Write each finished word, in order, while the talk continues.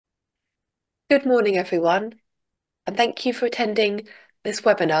Good morning, everyone, and thank you for attending this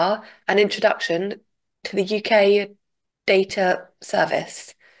webinar, An Introduction to the UK Data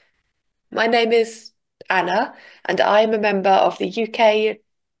Service. My name is Anna, and I am a member of the UK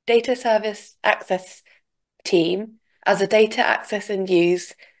Data Service Access team as a Data Access and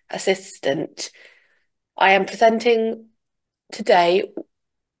Use Assistant. I am presenting today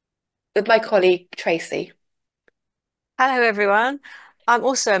with my colleague Tracy. Hello, everyone. I'm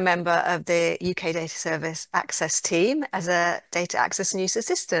also a member of the UK Data Service Access team as a Data Access and Use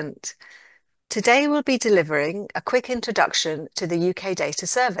Assistant. Today, we'll be delivering a quick introduction to the UK Data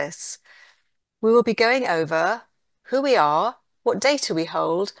Service. We will be going over who we are, what data we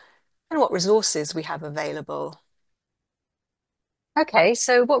hold, and what resources we have available. Okay,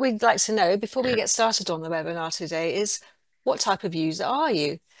 so what we'd like to know before we get started on the webinar today is what type of user are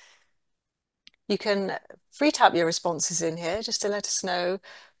you? You can free type your responses in here just to let us know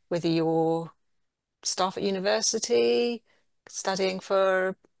whether you're staff at university, studying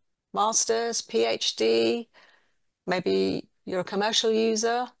for master's, PhD, maybe you're a commercial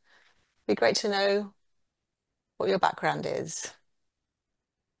user. Be great to know what your background is.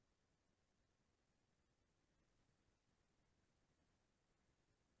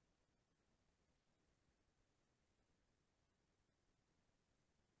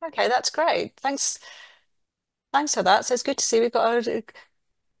 Okay, that's great. Thanks for that. So it's good to see we've got a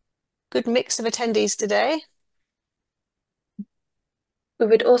good mix of attendees today. We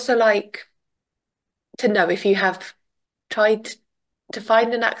would also like to know if you have tried to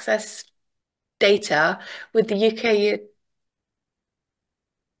find and access data with the UK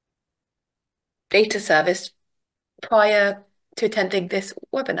data service prior to attending this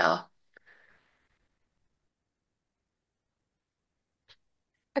webinar.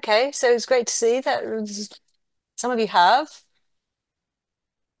 Okay, so it's great to see that some of you have.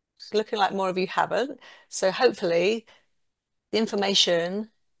 It's looking like more of you haven't. So hopefully the information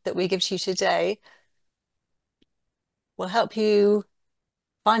that we give to you today will help you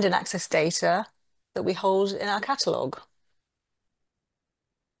find and access data that we hold in our catalogue.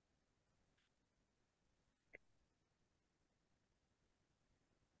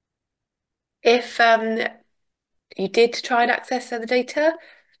 If you did try and access the data,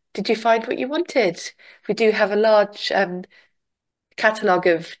 did you find what you wanted? We do have a large catalogue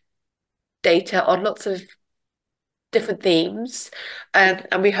of data on lots of different themes, and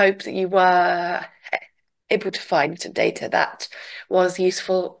we hope that you were able to find some data that was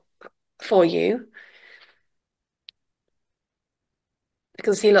useful for you. You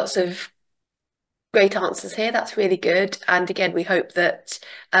can see lots of great answers here. That's really good. And again, we hope that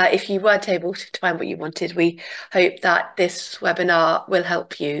if you weren't able to find what you wanted, we hope that this webinar will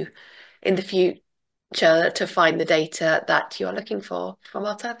help you in the future to find the data that you are looking for from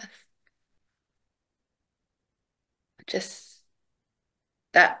our service. Just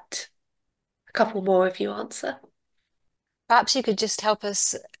that a couple more of you answer. Perhaps you could just help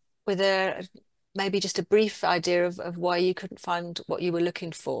us with maybe just a brief idea of why you couldn't find what you were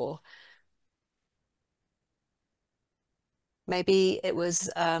looking for. Maybe it was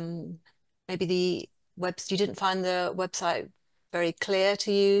maybe you didn't find the website very clear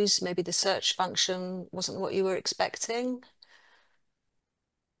to use. Maybe the search function wasn't what you were expecting.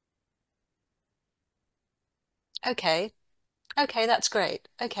 Okay, okay, that's great.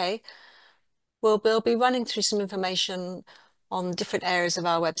 Okay, well, we'll be running through some information on different areas of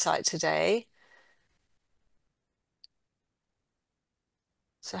our website today.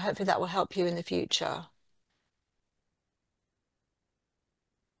 So hopefully that will help you in the future.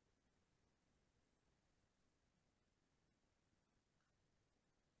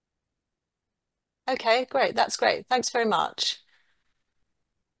 Okay, great. That's great. Thanks very much.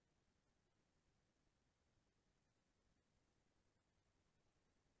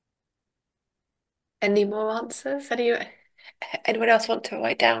 Any more answers? Anyone else want to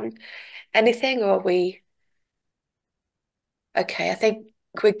write down anything, or are we okay? I think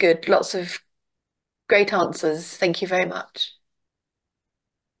we're good. Lots of great answers. Thank you very much.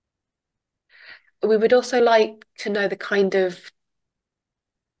 We would also like to know the kind of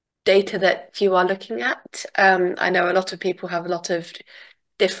data that you are looking at. I know a lot of people have a lot of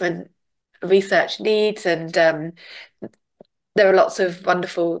different research needs, and there are lots of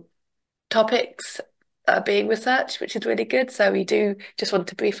wonderful topics that are being researched, which is really good. So we do just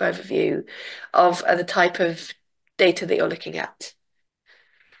want a brief overview of the type of data that you're looking at.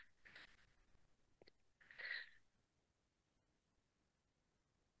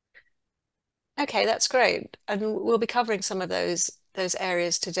 Okay, that's great. And we'll be covering some of those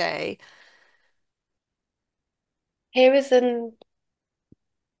areas today. Here is an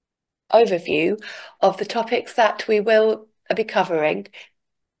overview of the topics that we will be covering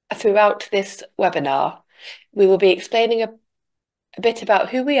throughout this webinar. We will be explaining a bit about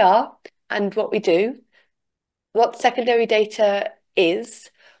who we are and what we do, what secondary data is,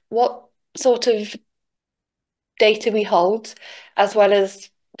 what sort of data we hold, as well as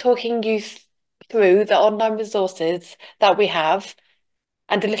talking you through the online resources that we have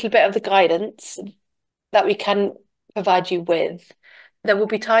and a little bit of the guidance that we can provide you with. There will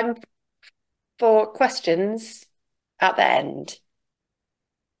be time for questions at the end.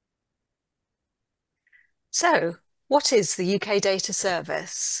 So, what is the UK Data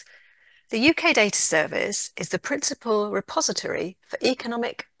Service? The UK Data Service is the principal repository for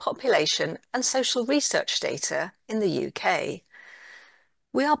economic, population and social research data in the UK.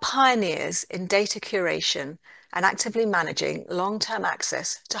 We are pioneers in data curation and actively managing long-term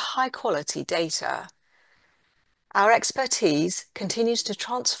access to high-quality data. Our expertise continues to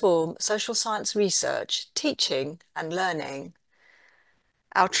transform social science research, teaching and learning.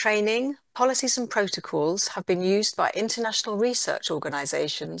 Our training, policies and protocols have been used by international research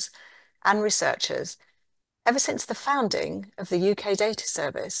organisations and researchers ever since the founding of the UK Data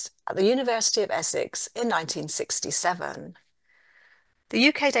Service at the University of Essex in 1967. The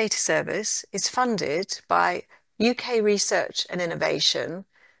UK Data Service is funded by UK Research and Innovation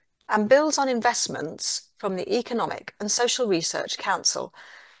and builds on investments from the Economic and Social Research Council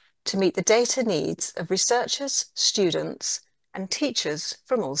to meet the data needs of researchers, students, and teachers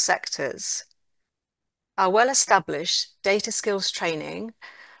from all sectors. Our well-established data skills training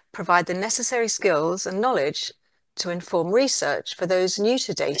provide the necessary skills and knowledge to inform research for those new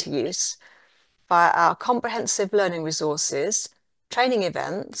to data use via our comprehensive learning resources, training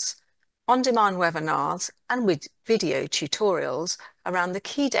events, on-demand webinars, and with video tutorials around the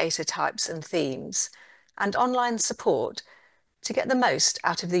key data types and themes, and online support to get the most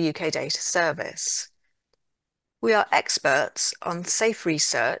out of the UK Data Service. We are experts on safe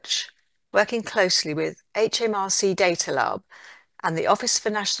research, working closely with HMRC Data Lab and the Office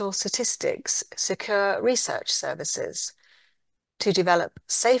for National Statistics Secure Research Services to develop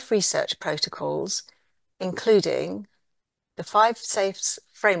safe research protocols, including the 5 Safes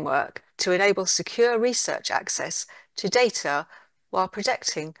framework to enable secure research access to data while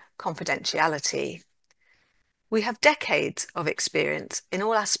protecting confidentiality. We have decades of experience in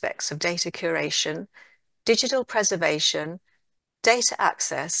all aspects of data curation, digital preservation, data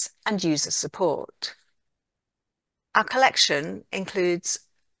access, and user support. Our collection includes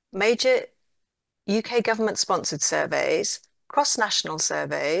major UK government-sponsored surveys, cross-national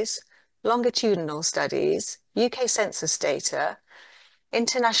surveys, longitudinal studies, UK census data,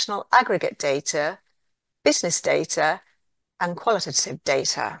 international aggregate data, business data, and qualitative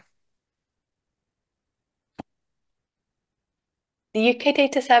data. The UK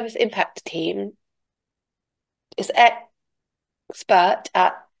Data Service Impact Team is expert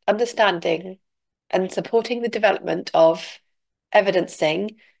at understanding and supporting the development of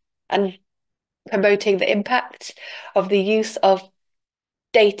evidencing and promoting the impact of the use of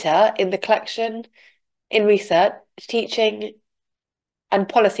data in the collection, in research, teaching, and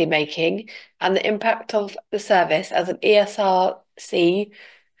policy making, and the impact of the service as an ESRC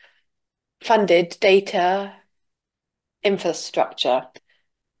funded data infrastructure.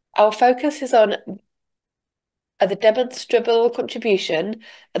 Our focus is on the demonstrable contribution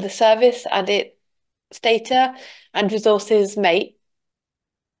of the service and its data and resources make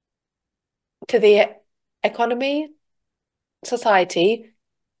to the economy, society,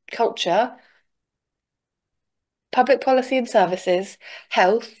 culture, public policy and services,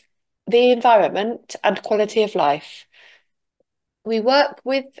 health, the environment, and quality of life. We work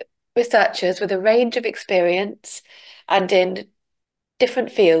with researchers with a range of experience and in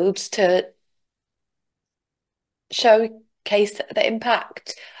different fields to showcase the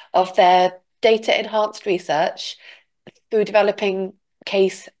impact of their data enhanced research through developing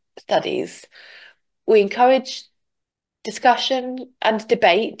case studies. We encourage discussion and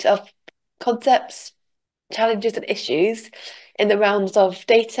debate of concepts, challenges, and issues in the realms of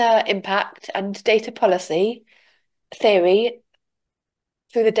data impact and data policy theory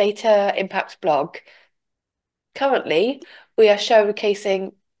through the Data Impact blog. Currently, we are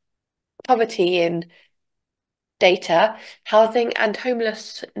showcasing poverty in data, housing and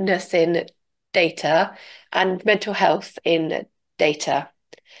homelessness in data, and mental health in data.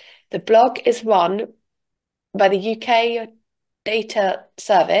 The blog is run by the UK Data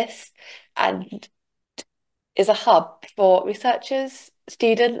Service and is a hub for researchers,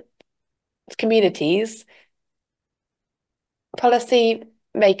 students, communities, policy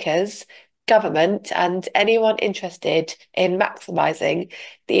makers, government, and anyone interested in maximising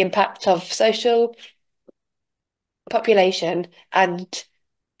the impact of social, population, and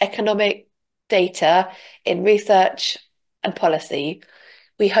economic data in research and policy.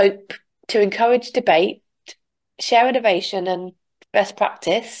 We hope to encourage debate, share innovation and best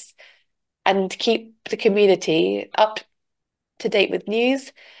practice, and keep the community up to date with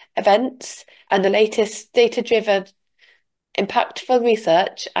news, events, and the latest data-driven, impactful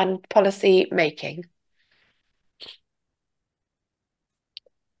research and policy making.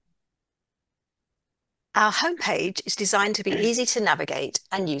 Our homepage is designed to be easy to navigate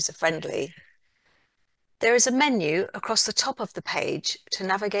and user-friendly. There is a menu across the top of the page to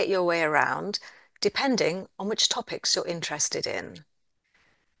navigate your way around, depending on which topics you're interested in.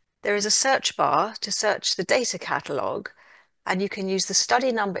 There is a search bar to search the data catalogue, and you can use the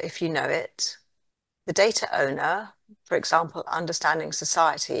study number if you know it, the data owner, for example, Understanding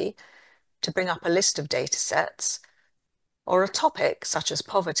Society, to bring up a list of datasets, or a topic such as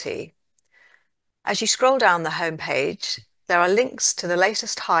poverty. As you scroll down the homepage, there are links to the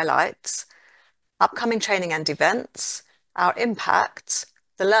latest highlights, upcoming training and events, our impacts,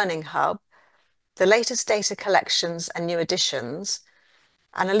 the Learning Hub, the latest data collections and new additions,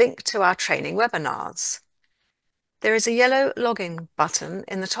 and a link to our training webinars. There is a yellow login button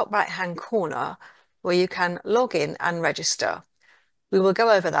in the top right-hand corner where you can log in and register. We will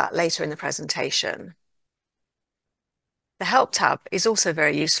go over that later in the presentation. The Help tab is also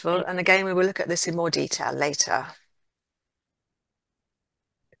very useful, and again, we will look at this in more detail later.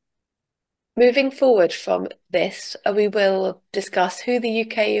 Moving forward from this, we will discuss who the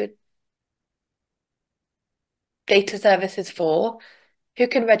UK data service is for, who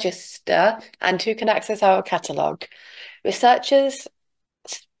can register, and who can access our catalogue. Researchers,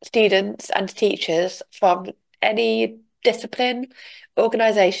 students, and teachers from any discipline,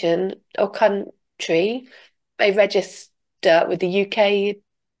 organisation, or country may register with the UK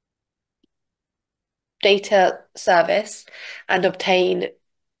data service and obtain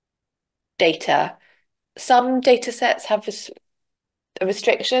data. Some data sets have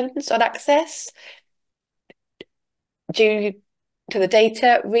restrictions on access due to the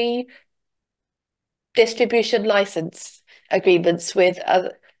data redistribution license agreements with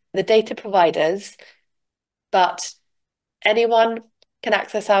the data providers, but anyone can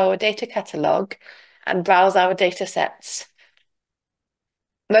access our data catalogue and browse our data sets.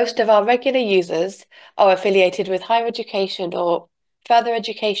 Most of our regular users are affiliated with higher education or further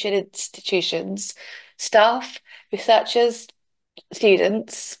education institutions, staff, researchers,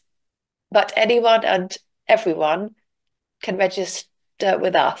 students, but anyone and everyone can register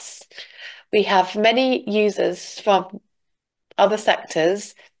with us. We have many users from other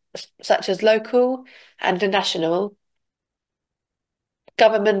sectors, such as local and national,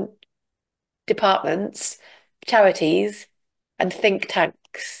 government departments, charities, and think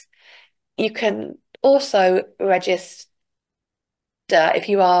tanks. You can also register if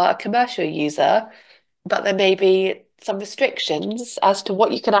you are a commercial user, but there may be some restrictions as to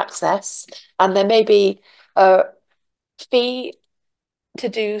what you can access, and there may be a fee to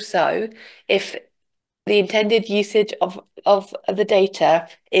do so if the intended usage of the data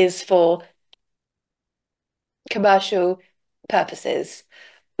is for commercial purposes.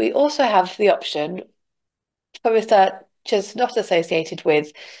 We also have the option for researchers not associated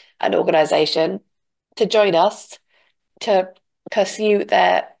with an organisation to join us to pursue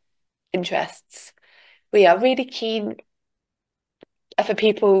their interests. We are really keen for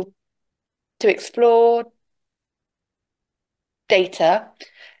people to explore data,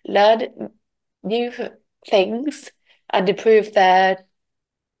 learn new things, and improve their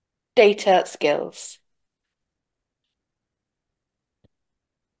data skills.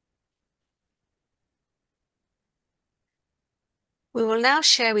 We will now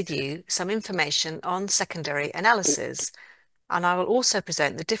share with you some information on secondary analysis, and I will also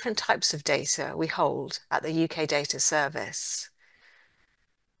present the different types of data we hold at the UK Data Service.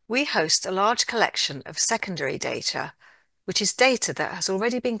 We host a large collection of secondary data, which is data that has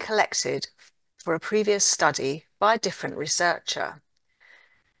already been collected for a previous study by a different researcher.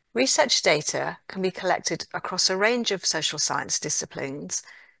 Research data can be collected across a range of social science disciplines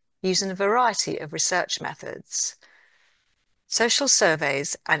using a variety of research methods. Social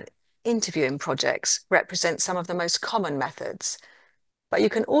surveys and interviewing projects represent some of the most common methods, but you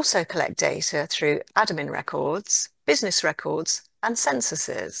can also collect data through admin records, business records, and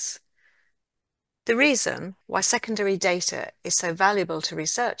censuses. The reason why secondary data is so valuable to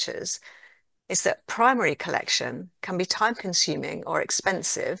researchers is that primary collection can be time-consuming or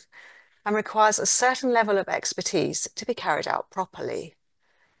expensive and requires a certain level of expertise to be carried out properly.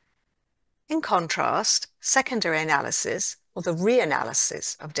 In contrast, secondary analysis, or the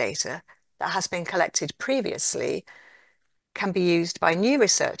reanalysis of data that has been collected previously, can be used by new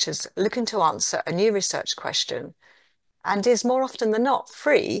researchers looking to answer a new research question, and is more often than not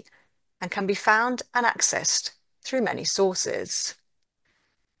free and can be found and accessed through many sources.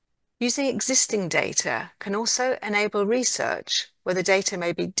 Using existing data can also enable research where the data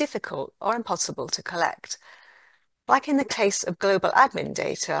may be difficult or impossible to collect, like in the case of global admin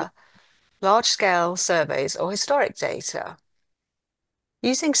data, large-scale surveys, or historic data.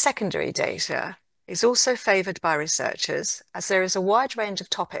 Using secondary data is also favoured by researchers as there is a wide range of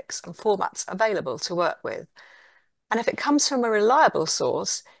topics and formats available to work with. And if it comes from a reliable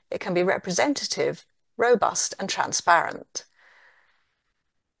source, it can be representative, robust, and transparent.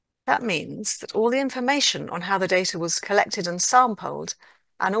 That means that all the information on how the data was collected and sampled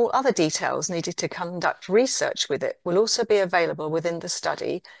and all other details needed to conduct research with it will also be available within the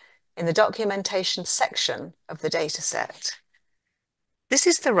study in the documentation section of the dataset. This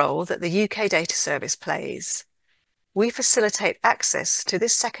is the role that the UK Data Service plays. We facilitate access to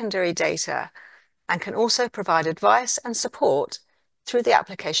this secondary data and can also provide advice and support through the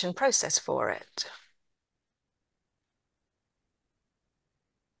application process for it.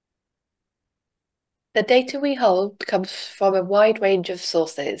 The data we hold comes from a wide range of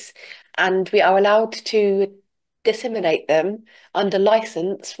sources, and we are allowed to disseminate them under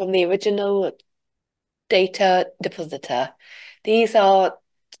license from the original data depositor. These are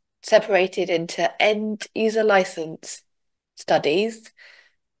separated into end user license studies,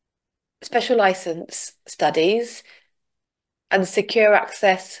 special license studies, and secure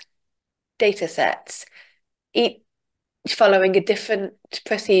access datasets, each following a different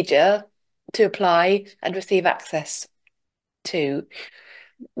procedure to apply and receive access to.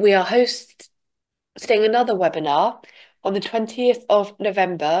 We are hosting another webinar on the 20th of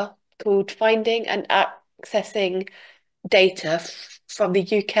November called Finding and Accessing Data from the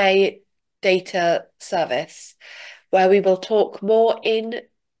UK Data Service, where we will talk more in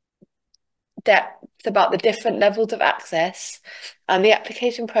depth about the different levels of access and the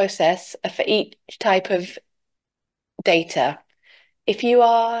application process for each type of data. If you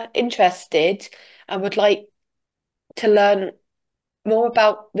are interested and would like to learn more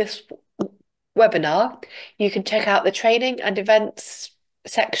about this webinar, you can check out the training and events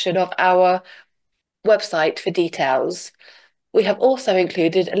section of our website for details. We have also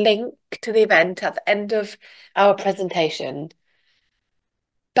included a link to the event at the end of our presentation.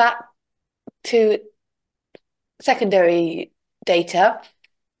 Back to secondary data,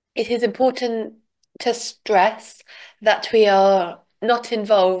 it is important to stress that we are not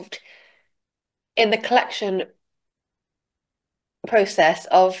involved in the collection process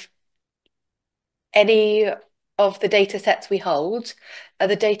of any of the data sets we hold.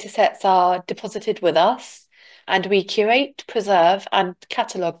 The data sets are deposited with us, and we curate, preserve, and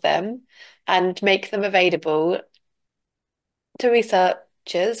catalogue them and make them available to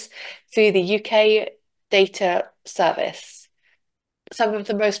researchers through the UK Data Service. Some of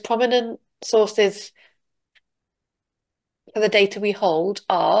the most prominent sources for the data we hold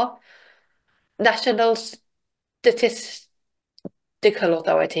are national statistical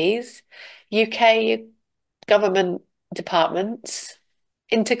authorities, UK government departments,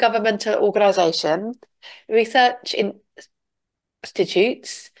 intergovernmental organisation, research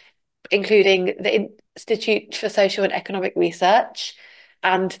institutes, including the Institute for Social and Economic Research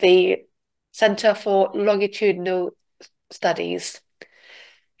and the Centre for Longitudinal Studies.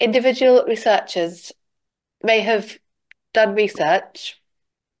 Individual researchers may have done research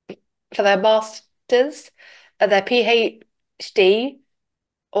for their master's, their PhD,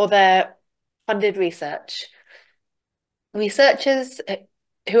 or their funded research. Researchers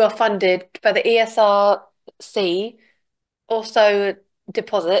who are funded by the ESRC also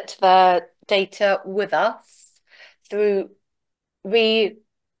deposit their data with us through ReShare,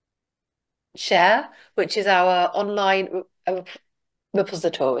 which is our online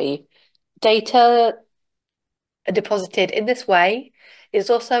repository. Data deposited in this way is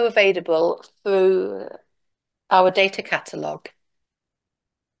also available through our data catalogue.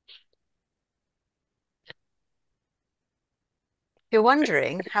 If you're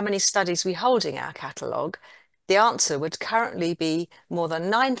wondering how many studies we hold in our catalogue, the answer would currently be more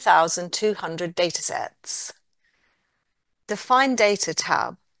than 9,200 datasets. The Find Data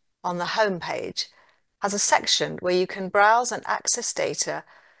tab on the home page has a section where you can browse and access data,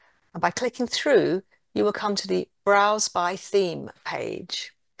 and by clicking through, you will come to the Browse by Theme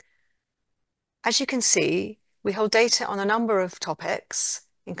page. As you can see, we hold data on a number of topics,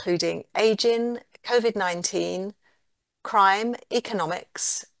 including ageing, COVID-19, crime,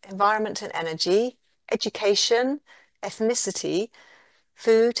 economics, environment and energy, education, ethnicity,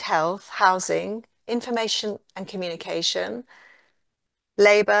 food, health, housing, information and communication,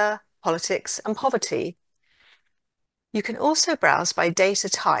 labour, politics, and poverty. You can also browse by data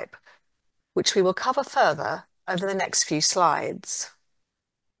type, which we will cover further over the next few slides.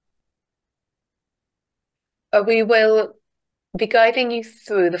 We will be guiding you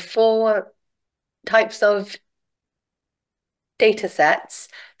through the four types of datasets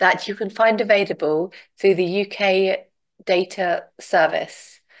that you can find available through the UK Data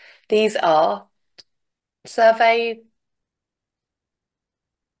Service. These are survey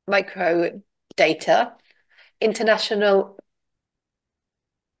micro data, international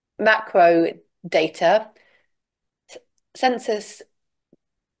macro data, census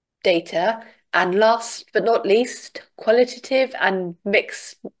data, and last but not least, qualitative and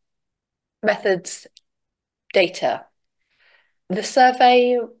mixed methods data. The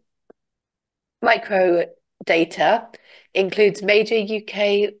survey micro data includes major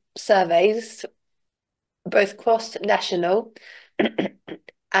UK surveys, both cross-national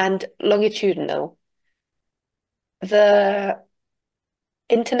and longitudinal. The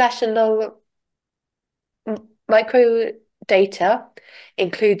international micro data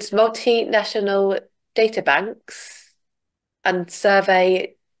includes multinational data banks and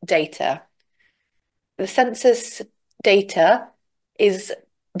survey data. The census data is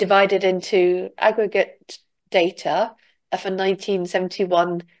divided into aggregate data for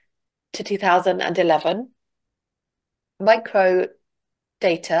 1971 to 2011, micro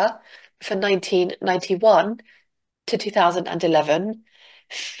data for 1991 to 2011,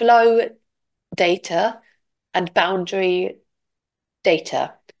 flow data, and boundary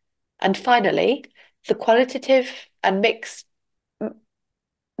data. And finally, the qualitative and mixed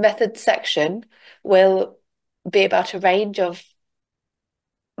method section will be about a range of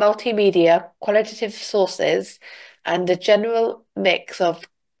multimedia qualitative sources and a general mix of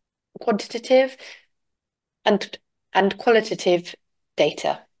quantitative and, and qualitative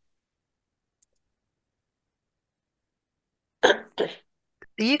data.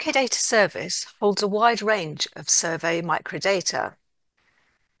 The UK Data Service holds a wide range of survey microdata.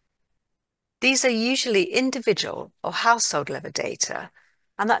 These are usually individual or household level data,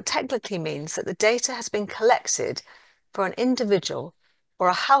 and that technically means that the data has been collected for an individual or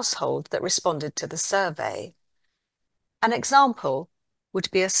a household that responded to the survey. An example would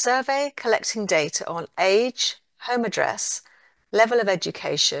be a survey collecting data on age, home address, level of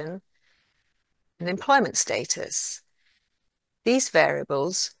education, and employment status. These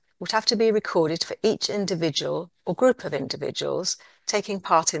variables would have to be recorded for each individual or group of individuals taking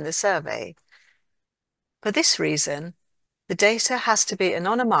part in the survey. For this reason, the data has to be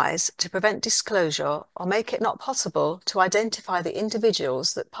anonymized to prevent disclosure or make it not possible to identify the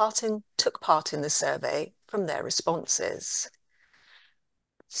individuals that took part in the survey from their responses.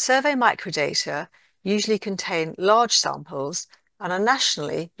 Survey microdata usually contain large samples and are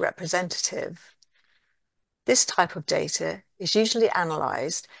nationally representative. This type of data is usually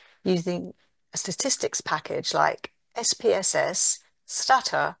analysed using a statistics package like SPSS,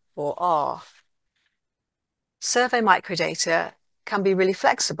 Stata, or R. Survey microdata can be really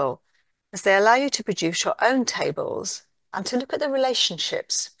flexible as they allow you to produce your own tables and to look at the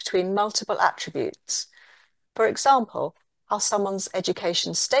relationships between multiple attributes. For example, how someone's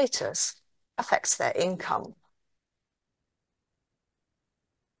education status affects their income.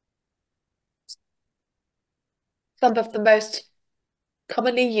 Some of the most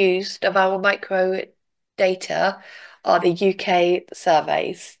commonly used of our micro data are the UK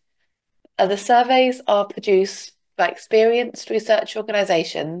surveys. The surveys are produced by experienced research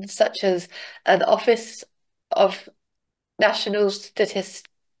organisations such as the Office of National Statistics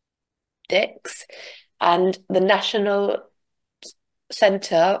and the National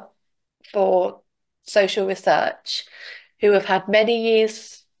Centre for Social Research, who have had many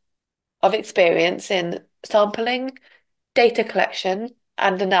years of experience in sampling, data collection,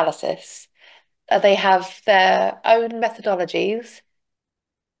 and analysis. They have their own methodologies,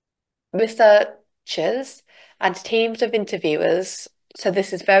 researchers, and teams of interviewers. So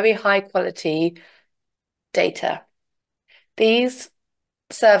this is very high quality data. These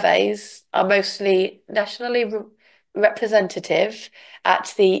surveys are mostly nationally representative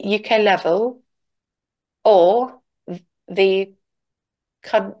at the UK level or the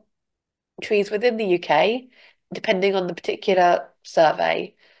countries within the UK, depending on the particular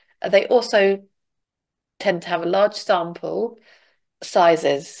survey. They also tend to have a large sample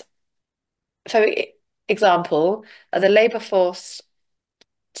sizes. For example, the labour force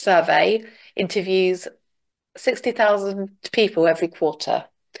survey interviews 60,000 people every quarter.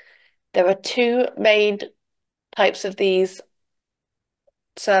 There are two main types of these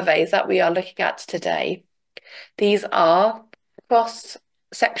surveys that we are looking at today. These are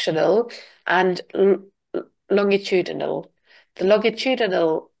cross-sectional and longitudinal. The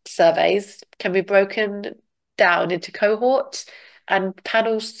longitudinal surveys can be broken down into cohort and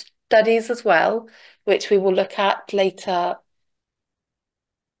panel studies as well, which we will look at later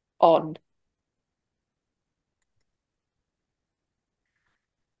on.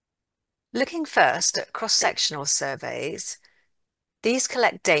 Looking first at cross-sectional surveys, these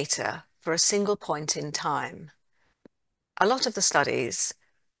collect data for a single point in time. A lot of the studies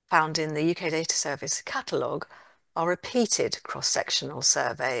found in the UK Data Service catalogue are repeated cross-sectional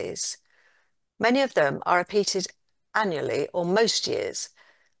surveys. Many of them are repeated annually or most years,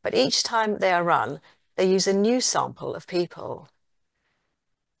 but each time they are run, they use a new sample of people.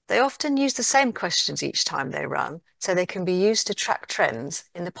 They often use the same questions each time they run, so they can be used to track trends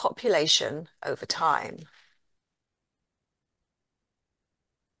in the population over time.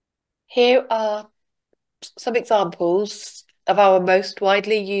 Here are some examples of our most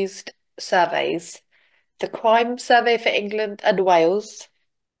widely used surveys. The Crime Survey for England and Wales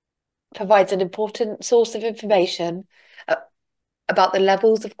provides an important source of information uh, about the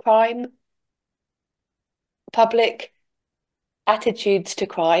levels of crime, public attitudes to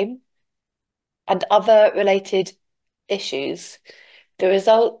crime, and other related issues. The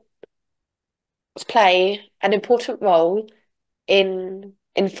results play an important role in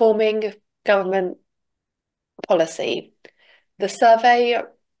informing government policy. The survey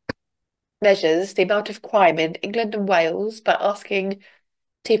measures the amount of crime in England and Wales by asking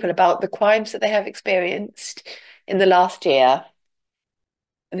people about the crimes that they have experienced in the last year.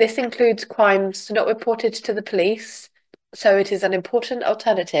 This includes crimes not reported to the police, so it is an important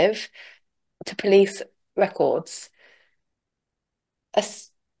alternative to police records. A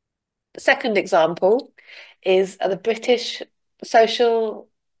second example is the British Social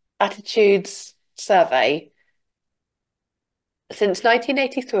Attitudes Survey. Since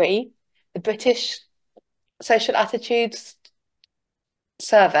 1983, the British Social Attitudes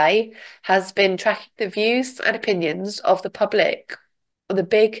Survey has been tracking the views and opinions of the public on the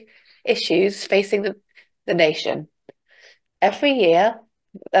big issues facing the nation. Every year,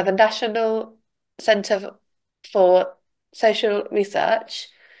 the National Centre for Social Research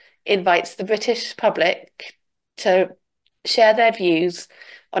invites the British public to share their views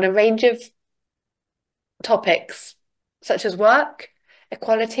on a range of topics such as work,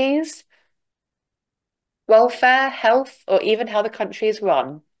 equalities, welfare, health, or even how the country is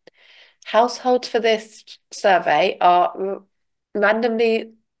run. Households for this survey are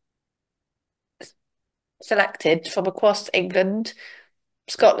randomly selected from across England,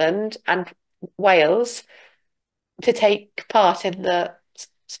 Scotland, and Wales to take part in the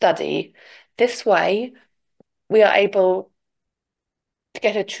study. This way, we are able to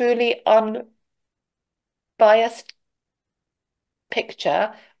get a truly unbiased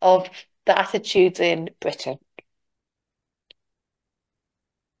picture of the attitudes in Britain.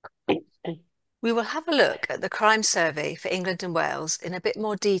 We will have a look at the crime survey for England and Wales in a bit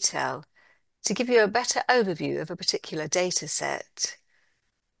more detail to give you a better overview of a particular data set.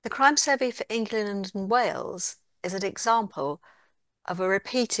 The crime survey for England and Wales is an example of a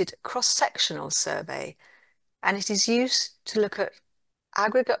repeated cross-sectional survey, and it is used to look at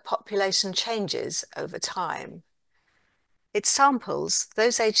aggregate population changes over time. It samples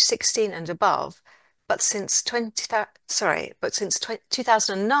those aged 16 and above, but since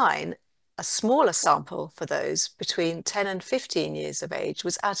 2009, a smaller sample for those between 10 and 15 years of age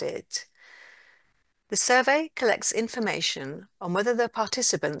was added. The survey collects information on whether the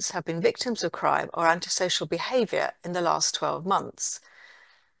participants have been victims of crime or antisocial behaviour in the last 12 months.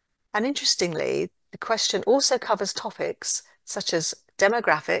 And interestingly, the question also covers topics such as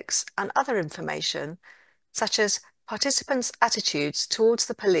demographics and other information, such as participants' attitudes towards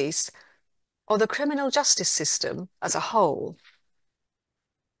the police or the criminal justice system as a whole.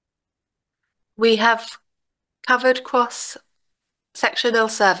 We have covered cross-sectional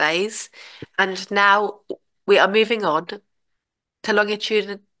surveys, and now we are moving on to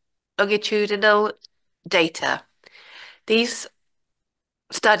longitudinal data. These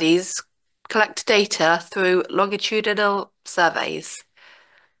studies collect data through longitudinal surveys.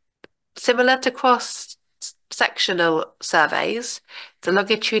 Similar to cross-sectional surveys, the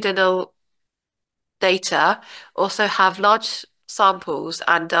longitudinal data also have large samples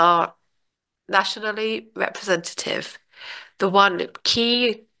and are nationally representative. The one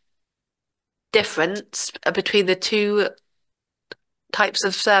key difference between the two types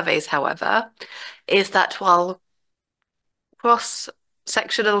of surveys, however, is that while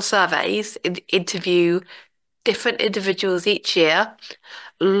sectional surveys interview different individuals each year.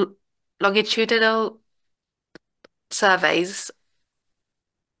 L Longitudinal surveys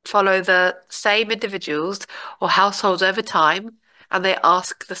follow the same individuals or households over time, and they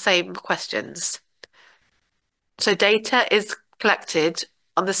ask the same questions. So data is collected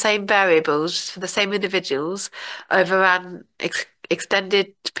on the same variables for the same individuals over an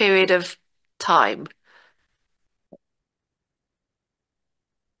extended period of time.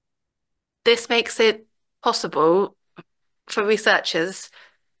 This makes it possible for researchers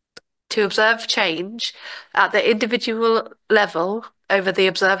to observe change at the individual level over the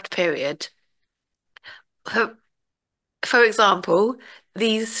observed period. For, for example,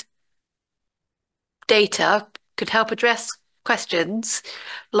 these data could help address questions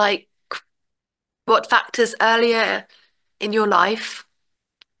like what factors earlier in your life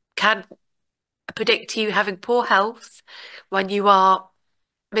can predict you having poor health when you are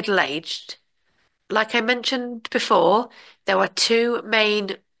middle-aged. Like I mentioned before, there are two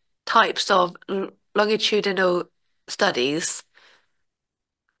main types of longitudinal studies: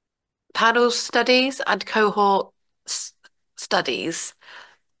 panel studies and cohort studies.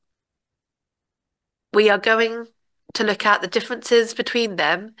 We are going to look at the differences between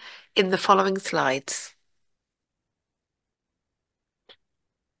them in the following slides.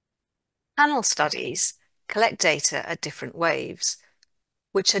 Panel studies collect data at different waves,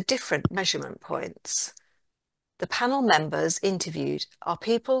 which are different measurement points. The panel members interviewed are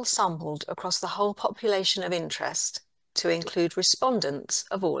people sampled across the whole population of interest to include respondents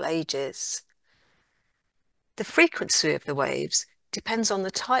of all ages. The frequency of the waves depends on the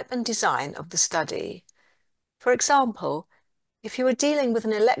type and design of the study. For example, if you are dealing with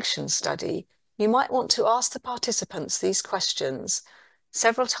an election study, you might want to ask the participants these questions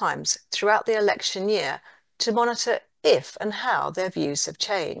several times throughout the election year to monitor if and how their views have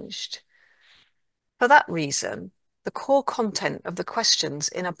changed. For that reason, the core content of the questions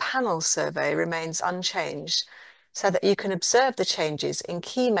in a panel survey remains unchanged, so that you can observe the changes in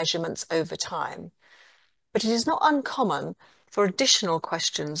key measurements over time. But it is not uncommon for additional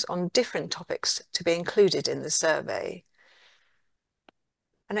questions on different topics to be included in the survey.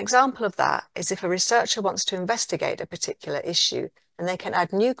 An example of that is if a researcher wants to investigate a particular issue, and they can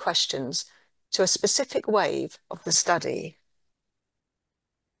add new questions to a specific wave of the study.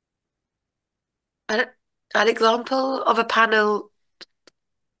 An, an example of a panel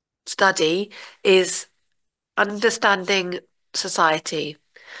study is understanding society.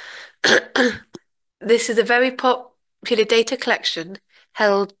 This is a very popular data collection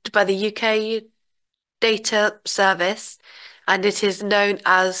held by the UK Data Service, and it is known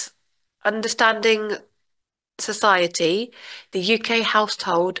as Understanding Society, the UK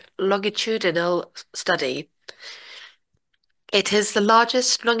Household Longitudinal Study. It is the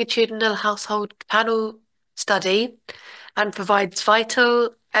largest longitudinal household panel study and provides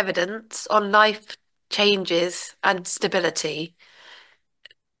vital evidence on life changes and stability.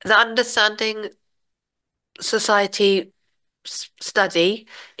 The Understanding Society study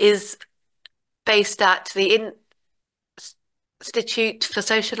is based at the Institute for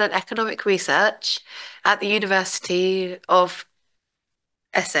Social and Economic Research at the University of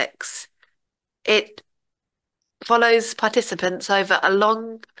Essex. It follows participants over a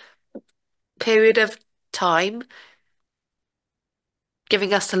long period of time,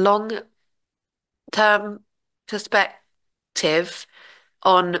 giving us a long-term perspective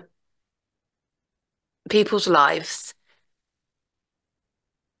on people's lives.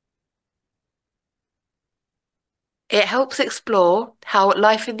 It helps explore how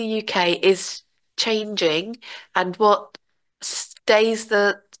life in the UK is changing and what stays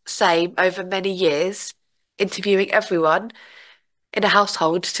the same over many years, interviewing everyone in a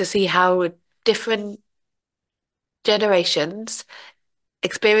household to see how different generations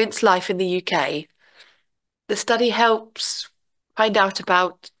experience life in the UK. The study helps find out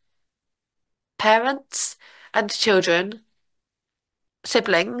about parents and children,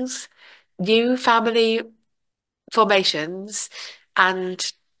 siblings, new family formations,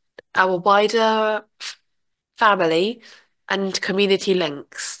 and our wider family and community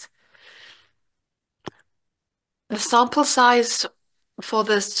links. The sample size for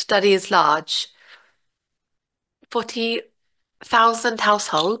the study is large, 40,000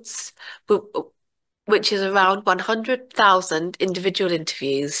 households, which is around 100,000 individual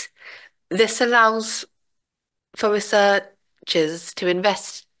interviews. This allows for researchers to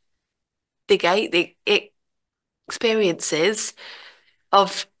investigate the experiences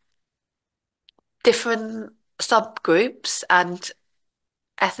of different subgroups and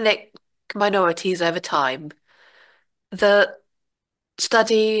ethnic minorities over time. The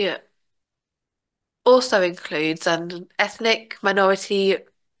study also includes an ethnic minority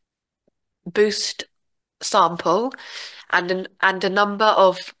boost sample and a number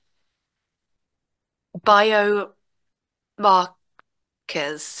of biomarkers.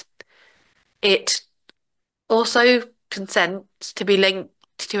 It also consents to be linked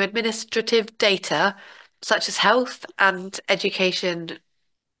to administrative data such as health and education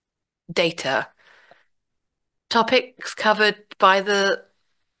data. Topics covered by the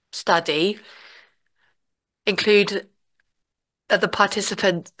study include the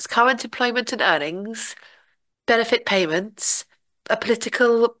participants' current employment and earnings, benefit payments, a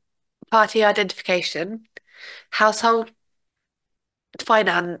political party identification, household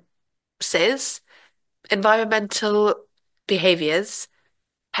finances, environmental behaviors,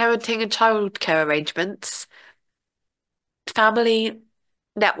 parenting and childcare arrangements, family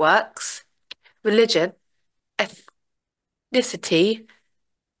networks, religion, ethnicity,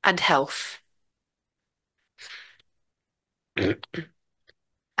 and health.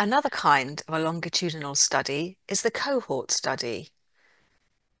 Another kind of a longitudinal study is the cohort study.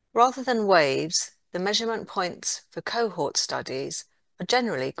 Rather than waves, the measurement points for cohort studies are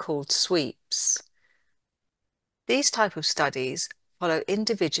generally called sweeps. These type of studies follow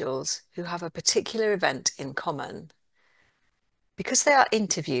individuals who have a particular event in common. Because they are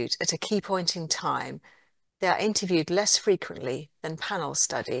interviewed at a key point in time, they are interviewed less frequently than panel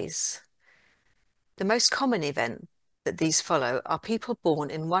studies. The most common event that these follow are people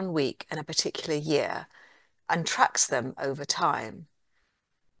born in 1 week in a particular year and tracks them over time.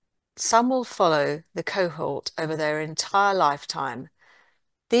 Some will follow the cohort over their entire lifetime.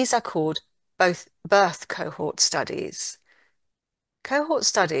 These are called both birth cohort studies. Cohort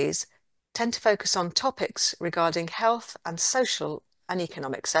studies tend to focus on topics regarding health and social and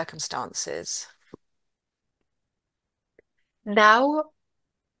economic circumstances. Now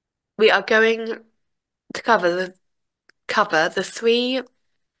we are going to cover the three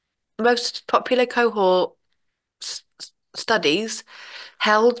most popular cohort studies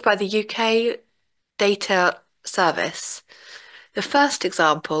held by the UK Data Service. The first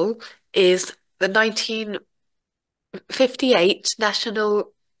example is the 1958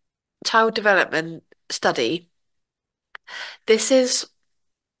 National Child Development Study. This is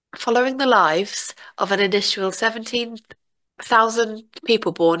following the lives of an initial 17,000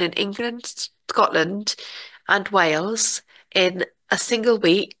 people born in England, Scotland, and Wales in a single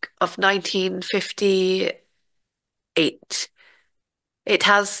week of 1958. It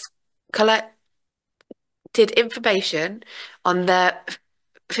has collected information on their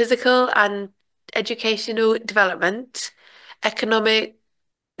physical and educational development, economic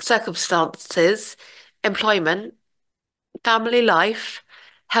circumstances, employment, family life,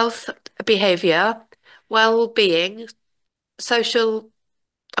 health behavior, well-being, social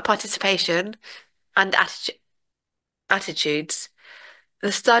participation, and attitudes.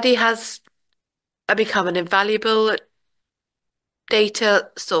 The study has become an invaluable data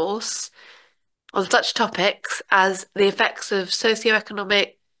source on such topics as the effects of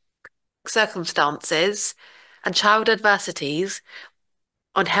socioeconomic circumstances and child adversities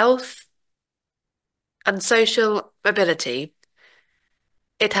on health and social mobility.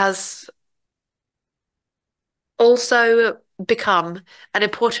 It has also become an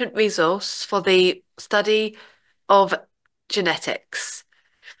important resource for the study of genetics.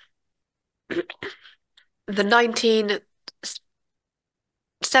 The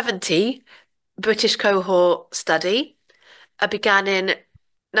 1970 British cohort study began in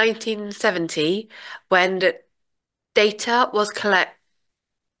 1970 when data was collected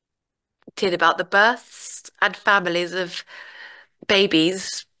about the births and families of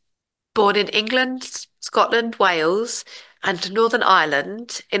babies born in England, Scotland, Wales, and Northern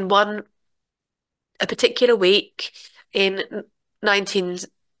Ireland in a particular week in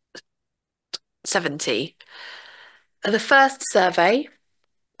 1970. The first survey,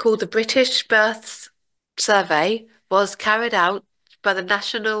 called the British Births Survey, was carried out by the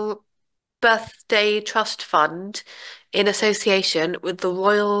National Birthday Trust Fund in association with the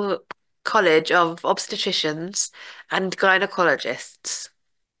Royal College of Obstetricians and Gynecologists.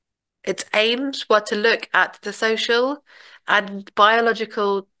 Its aims were to look at the social and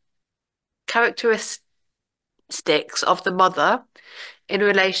biological characteristics of the mother in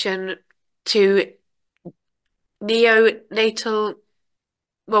relation to neonatal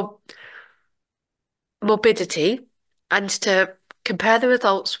morbidity and to compare the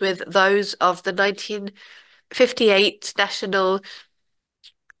results with those of the 1958 National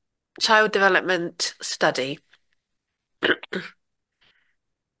Child Development Study.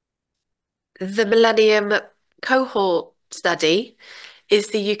 The Millennium Cohort Study is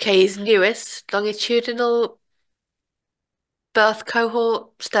the UK's newest longitudinal birth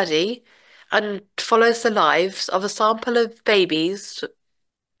cohort study and follows the lives of a sample of babies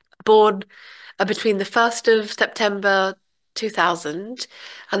born between the 1st of September 2000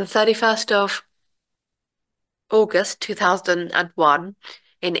 and the 31st of August 2001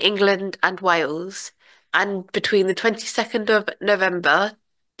 in England and Wales, and between the 22nd of November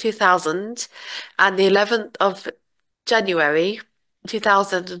 2000 and the 11th of January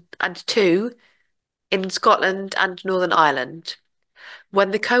 2002 in Scotland and Northern Ireland.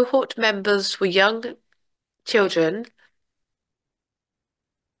 When the cohort members were young children,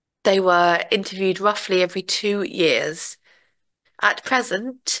 they were interviewed roughly every 2 years. At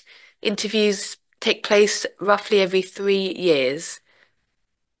present, interviews take place roughly every 3 years.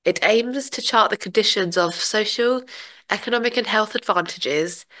 It aims to chart the conditions of social, economic, and health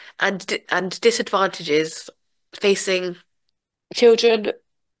advantages and disadvantages facing children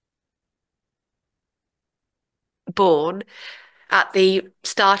born at the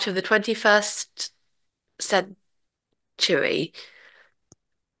start of the 21st century.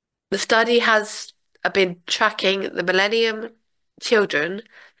 The study has been tracking the millennium children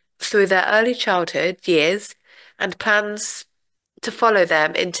through their early childhood years and plans to follow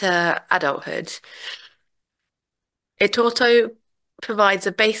them into adulthood. It also provides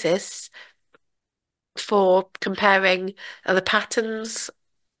a basis for comparing the patterns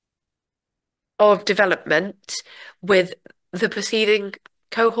of development with the preceding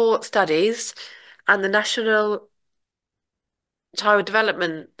cohort studies and the National Child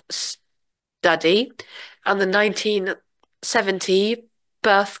Development Study and the 1970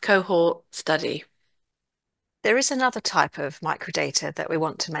 Birth Cohort Study. There is another type of microdata that we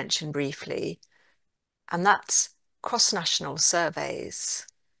want to mention briefly, and that's cross-national surveys.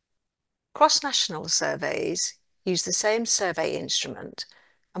 Cross-national surveys use the same survey instrument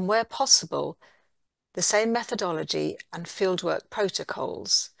and, where possible, the same methodology and fieldwork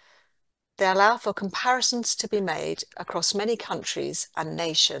protocols. They allow for comparisons to be made across many countries and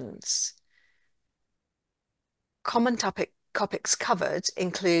nations. Common topics covered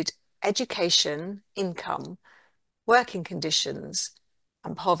include education, income, working conditions,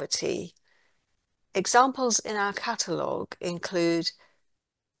 and poverty. Examples in our catalogue include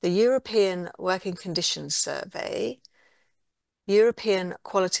the European Working Conditions Survey, European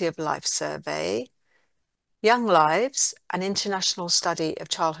Quality of Life Survey, Young Lives, an international study of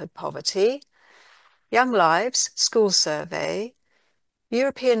childhood poverty, Young Lives School Survey,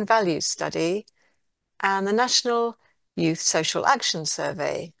 European Values Study, and the National Youth Social Action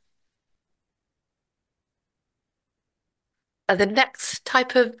Survey. The next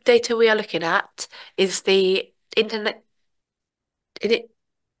type of data we are looking at is the internet in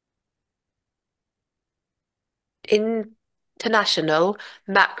international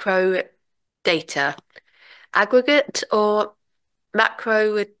macro data. Aggregate or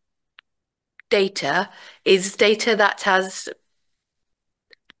macro data is data that has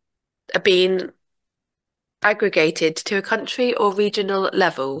been aggregated to a country or regional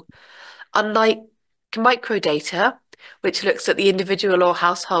level. Unlike microdata, which looks at the individual or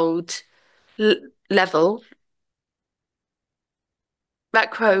household level,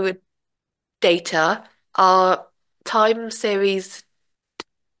 macro data are time series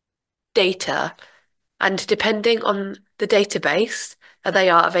data, and depending on the database, they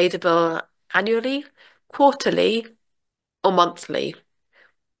are available annually, quarterly, or monthly.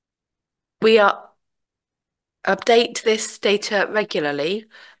 We update this data regularly,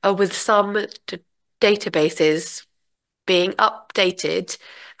 with some databases being updated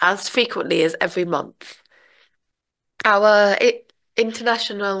as frequently as every month. Our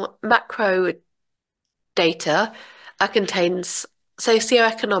international macro data contains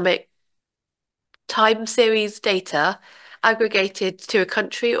socioeconomic time series data aggregated to a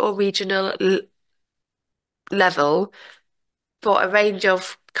country or regional level for a range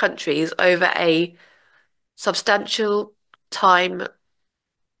of countries over a substantial time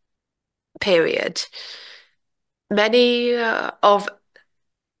period. Many of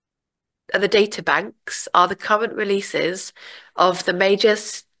the data banks are the current releases of the major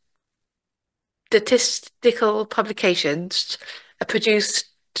statistical publications produced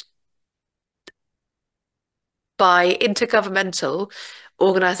by intergovernmental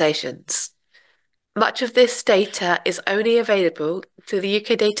organisations. Much of this data is only available through the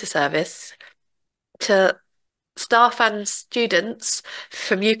UK Data Service to staff and students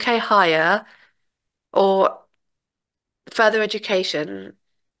from UK higher or further education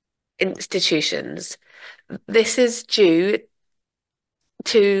institutions. This is due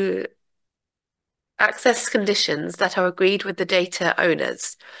to access conditions that are agreed with the data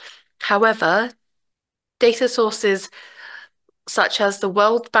owners. However, data sources such as the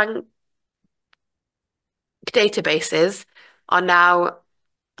World Bank databases are now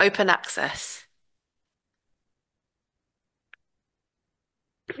open access.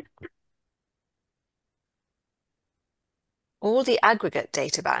 All the aggregate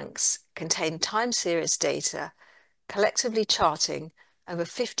data banks contain time series data collectively charting over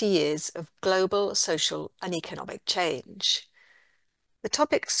 50 years of global social and economic change. The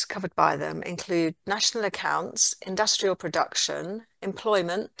topics covered by them include national accounts, industrial production,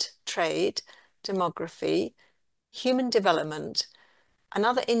 employment, trade, demography, human development, and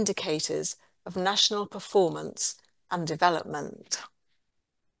other indicators of national performance and development.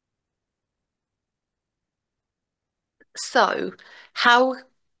 So, how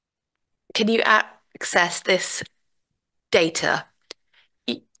can you access this data?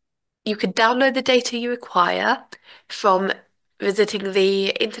 You can download the data you require from visiting the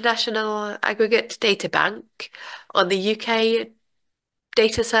International Aggregate Data Bank on the UK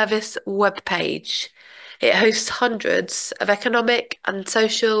Data Service webpage. It hosts hundreds of economic and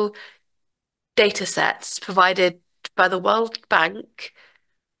social data sets provided by the World Bank,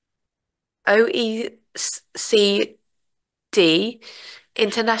 OECD,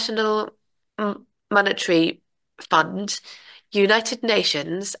 International Monetary Fund, United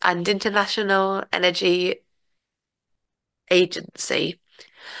Nations, and International Energy Agency.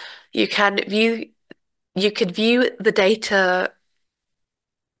 You can view you could view the data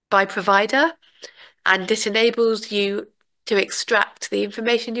by provider, and it enables you to extract the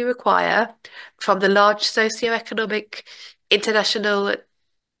information you require from the large socioeconomic international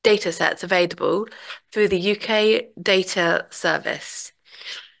data sets available through the UK Data Service.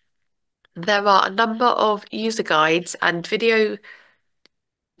 There are a number of user guides and video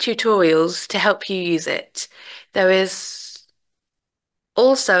tutorials to help you use it. There is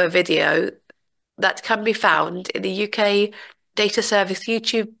also a video that can be found in the UK Data Service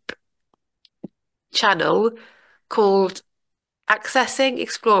YouTube channel called Accessing,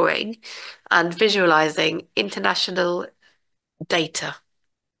 Exploring, and Visualizing International Data.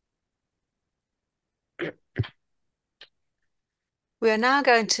 We are now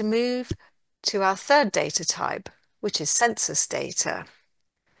going to move to our third data type, which is census data.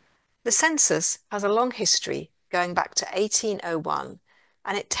 The census has a long history going back to 1801,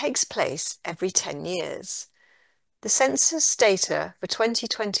 and it takes place every 10 years. The census data for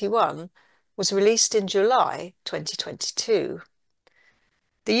 2021 was released in July 2022.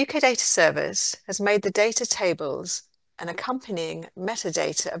 The UK Data Service has made the data tables and accompanying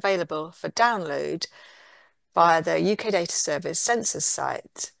metadata available for download via the UK Data Service census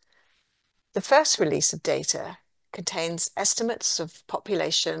site. The first release of data contains estimates of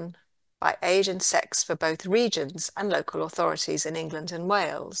population by age and sex for both regions and local authorities in England and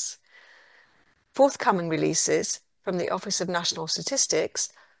Wales. Forthcoming releases from the Office of National Statistics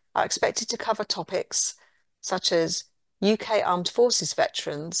are expected to cover topics such as UK Armed Forces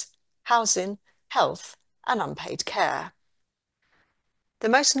veterans, housing, health, and unpaid care. The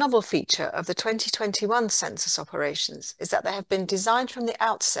most novel feature of the 2021 census operations is that they have been designed from the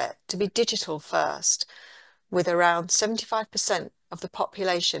outset to be digital first, with around 75% of the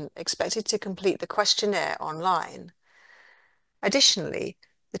population expected to complete the questionnaire online. Additionally,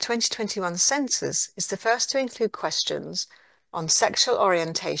 the 2021 census is the first to include questions on sexual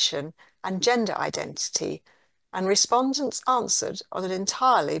orientation and gender identity, and respondents answered on an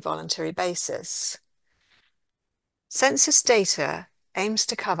entirely voluntary basis. Census data aims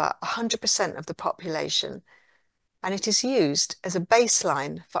to cover 100% of the population, and it is used as a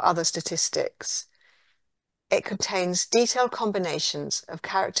baseline for other statistics. It contains detailed combinations of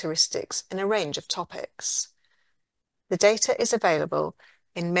characteristics in a range of topics. The data is available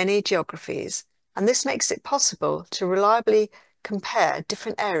in many geographies, and this makes it possible to reliably compare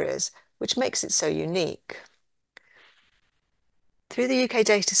different areas, which makes it so unique. Through the UK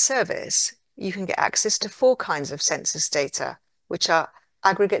Data Service, you can get access to 4 kinds of census data, which are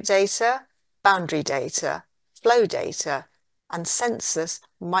aggregate data, boundary data, flow data, and census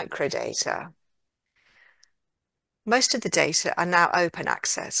microdata. Most of the data are now open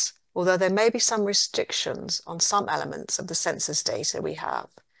access, although there may be some restrictions on some elements of the census data we have.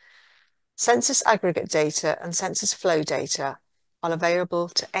 Census aggregate data and census flow data are available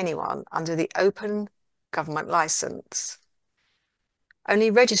to anyone under the Open Government Licence. Only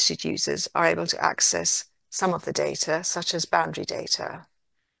registered users are able to access some of the data, such as boundary data.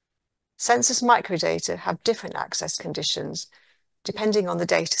 Census microdata have different access conditions depending on the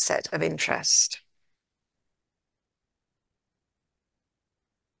dataset of interest.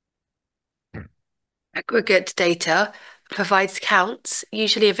 Aggregate data provides counts,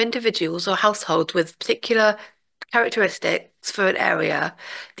 usually of individuals or households with particular characteristics for an area.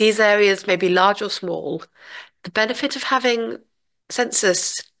 These areas may be large or small. The benefit of having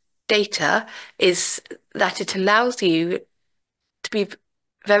census data is that it allows you to be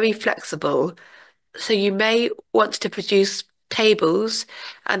very flexible. So you may want to produce tables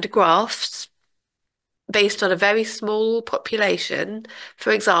and graphs based on a very small population.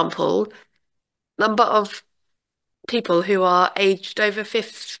 For example, number of people who are aged over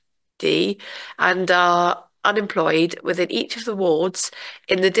 50 and are unemployed within each of the wards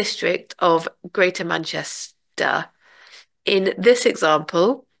in the district of Greater Manchester. In this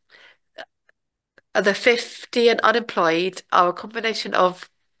example, the 50 and unemployed are a combination of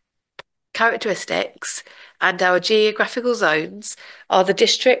characteristics, and our geographical zones are the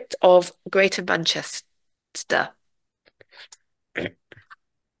district of Greater Manchester.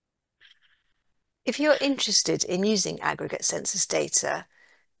 If you're interested in using aggregate census data,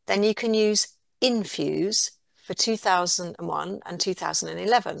 then you can use Infuse for 2001 and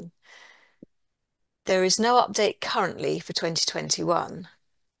 2011. There is no update currently for 2021.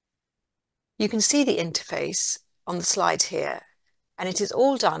 You can see the interface on the slide here, and it is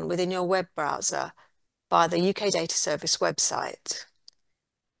all done within your web browser via the UK Data Service website.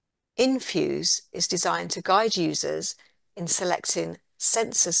 Infuse is designed to guide users in selecting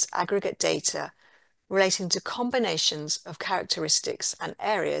census aggregate data relating to combinations of characteristics and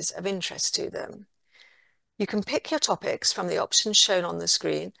areas of interest to them. You can pick your topics from the options shown on the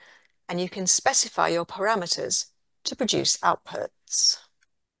screen, and you can specify your parameters to produce outputs.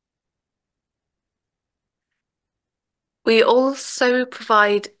 We also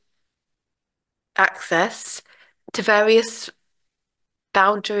provide access to various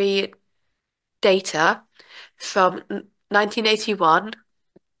boundary data from 1981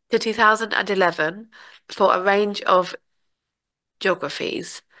 to 2011 for a range of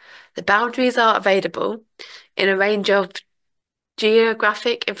geographies. The boundaries are available in a range of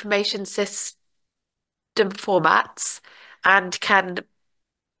geographic information system formats and can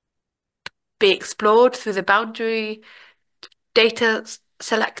be explored through the boundary data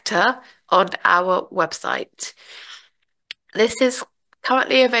selector on our website. This is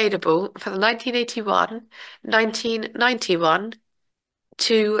currently available for the 1981, 1991,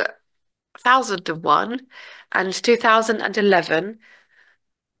 2001, and 2011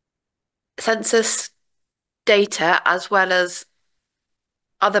 census data, as well as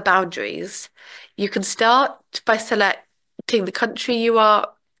other boundaries. You can start by selecting the country you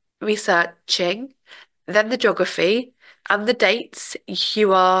are researching, then the geography and the dates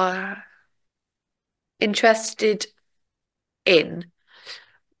you are interested in.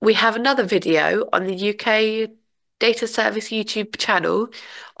 We have another video on the UK Data Service YouTube channel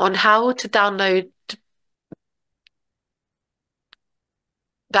on how to download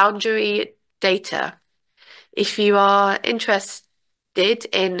boundary data. If you are interested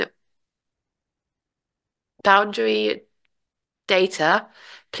in boundary data,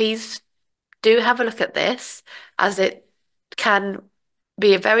 please do have a look at this, as it can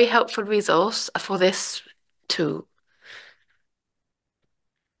be a very helpful resource for this tool.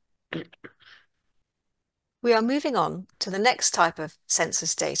 We are moving on to the next type of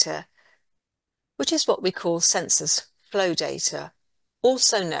census data, which is what we call census flow data,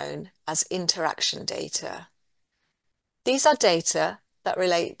 also known as interaction data. These are data that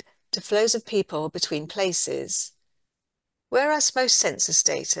relate to flows of people between places. Whereas most census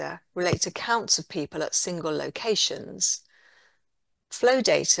data relate to counts of people at single locations, flow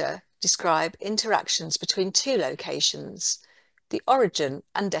data describe interactions between two locations, the origin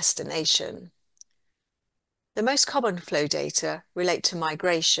and destination. The most common flow data relate to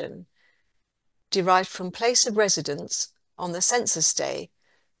migration, derived from place of residence on the census day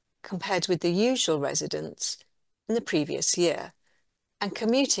compared with the usual residence in the previous year, and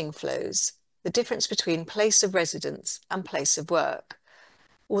commuting flows, the difference between place of residence and place of work,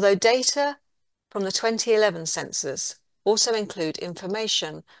 although data from the 2011 census also include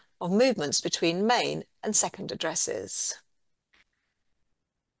information of movements between main and second addresses.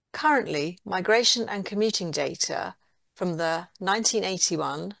 Currently, migration and commuting data from the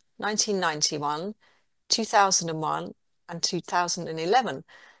 1981, 1991, 2001 and 2011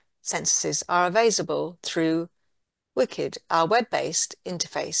 censuses are available through Wicked, our web-based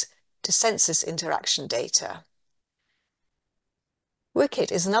interface to census interaction data.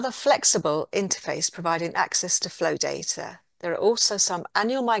 Wicked is another flexible interface providing access to flow data. There are also some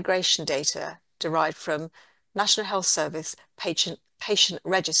annual migration data derived from National Health Service patient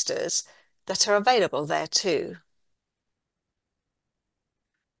registers that are available there too.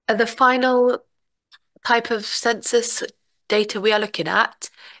 The final type of census data we are looking at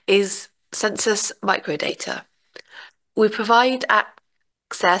is census microdata. We provide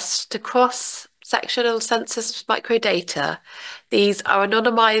access to cross-sectional census microdata. These are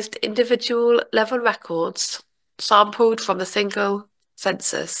anonymized individual level records sampled from a single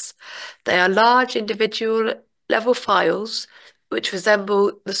census. They are large individual level files which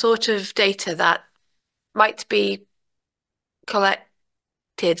resemble the sort of data that might be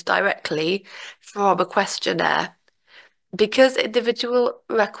collected directly from a questionnaire. Because individual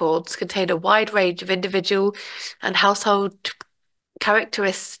records contain a wide range of individual and household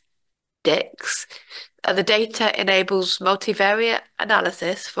characteristics, the data enables multivariate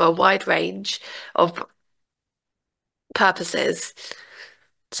analysis for a wide range of purposes.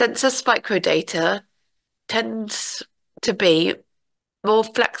 Census microdata tends to be more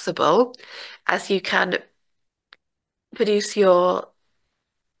flexible as you can produce your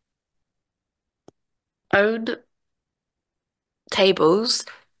own tables,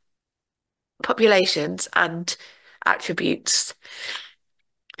 populations, and attributes.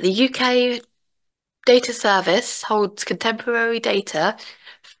 The UK Data Service holds contemporary data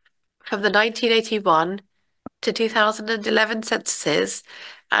from the 1981 to 2011 censuses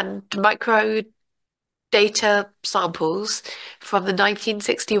and micro data samples from the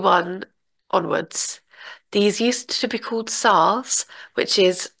 1961 onwards. These used to be called SARS, which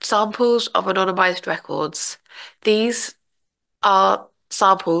is samples of anonymized records. These are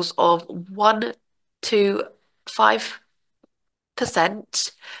samples of 1 to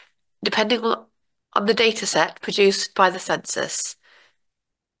 5%, depending on the data set produced by the census.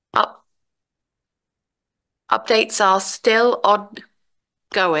 Up, updates are still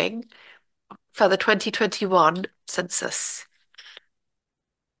ongoing for the 2021 census.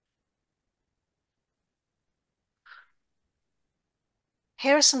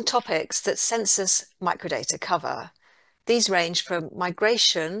 Here are some topics that census microdata cover. These range from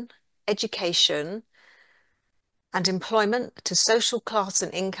migration, education, and employment to social class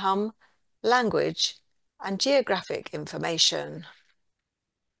and income, language, and geographic information.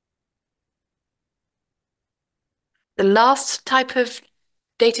 The last type of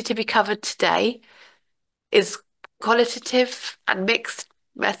data to be covered today is qualitative and mixed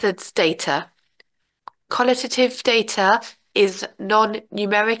methods data. Qualitative data is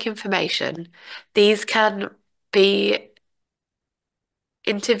non-numeric information. These can be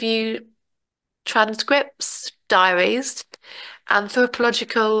interview transcripts, diaries,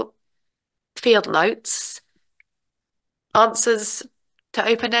 anthropological field notes, answers to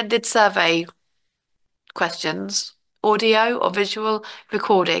open-ended survey questions, audio or visual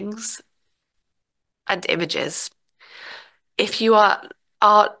recordings, and images. If you are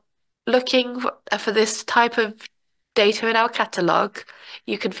looking for this type of data in our catalogue,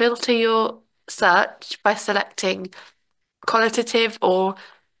 you can filter your search by selecting qualitative or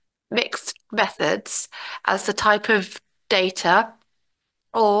mixed methods as the type of data,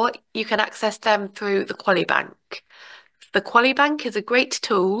 or you can access them through the QualiBank. The QualiBank is a great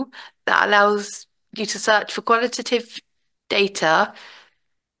tool that allows you to search for qualitative data,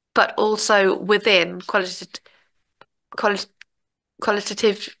 but also within qualitative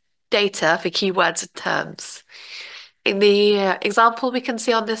data for keywords and terms. In the example we can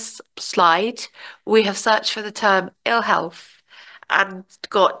see on this slide, we have searched for the term ill health and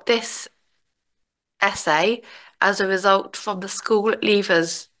got this essay as a result from the school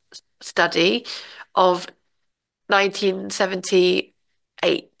leavers study of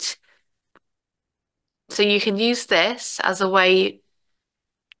 1978. So you can use this as a way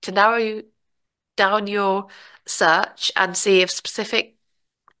to narrow down your search and see if specific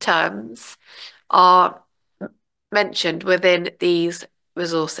terms are mentioned within these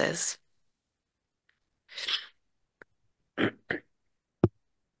resources.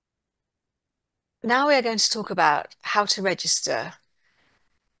 Now we are going to talk about how to register.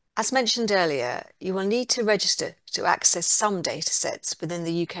 As mentioned earlier, you will need to register to access some datasets within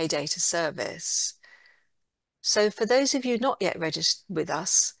the UK Data Service. So for those of you not yet registered with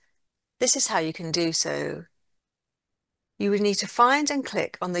us, this is how you can do so. You would need to find and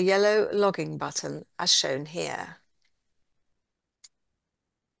click on the yellow login button as shown here.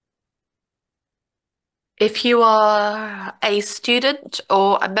 If you are a student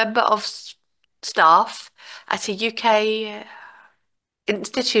or a member of staff at a UK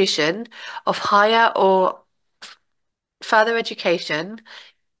institution of higher or further education,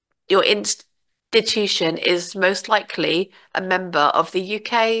 your institution is most likely a member of the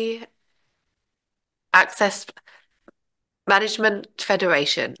UK Access Management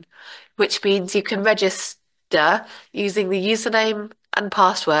Federation, which means you can register using the username and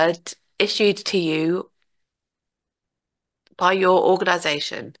password issued to you by your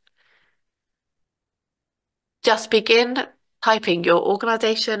organisation. Just begin typing your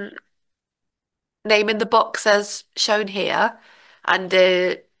organisation name in the box as shown here, and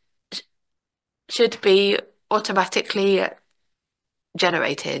should be automatically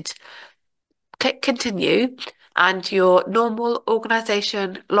generated. Click continue, and your normal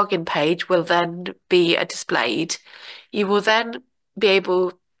organization login page will then be displayed. You will then be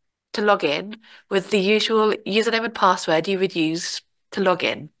able to log in with the usual username and password you would use to log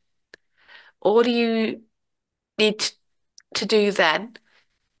in. All you need to do then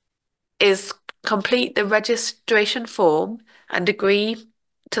is complete the registration form and agree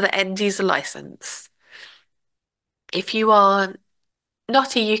to the end user license. If you are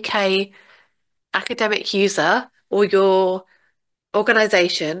not a UK academic user or your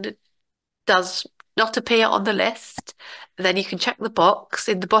organization does not appear on the list, then you can check the box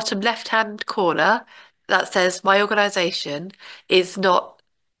in the bottom left-hand corner that says my organization is not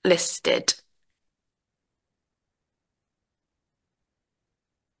listed.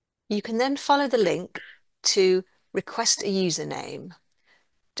 You can then follow the link to request a username.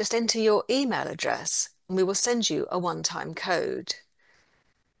 Just enter your email address and we will send you a one-time code.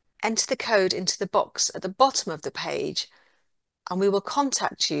 Enter the code into the box at the bottom of the page and we will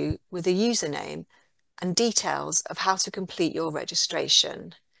contact you with a username and details of how to complete your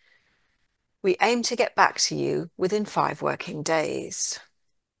registration. We aim to get back to you within 5 working days.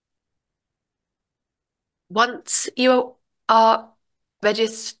 Once you are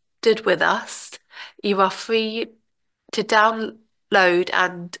registered with us, you are free to download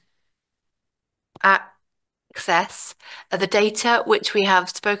and access the data which we have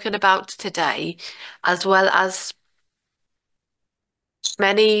spoken about today, as well as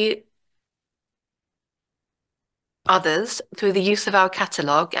many others through the use of our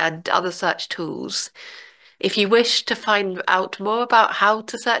catalogue and other search tools. If you wish to find out more about how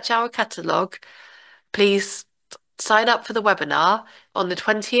to search our catalogue, please sign up for the webinar on the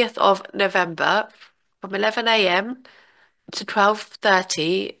 20th of November from 11 a.m. to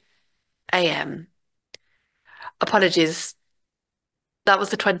 12:30 a.m. Apologies, that was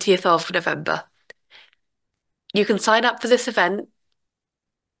the 20th of November. You can sign up for this event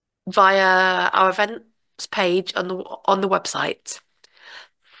via our events page on the website.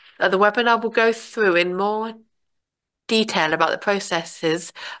 The webinar will go through in more detail about the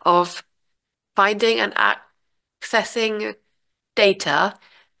processes of finding and accessing data,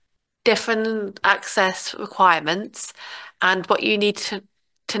 different access requirements, and what you need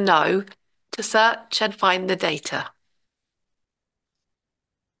to know to search and find the data.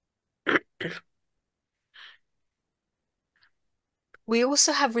 We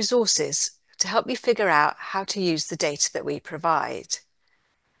also have resources to help you figure out how to use the data that we provide.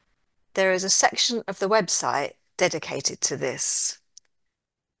 There is a section of the website dedicated to this.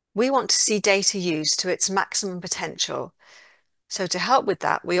 We want to see data used to its maximum potential, so to help with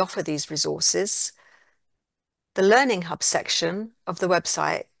that, we offer these resources. The Learning Hub section of the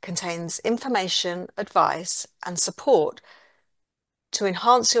website contains information, advice, and support to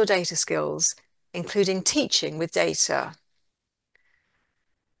enhance your data skills, including teaching with data.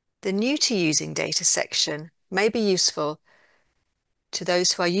 The New to Using Data section may be useful to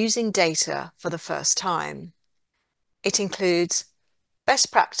those who are using data for the first time. It includes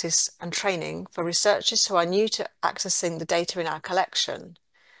best practice and training for researchers who are new to accessing the data in our collection.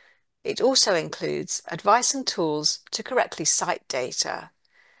 It also includes advice and tools to correctly cite data.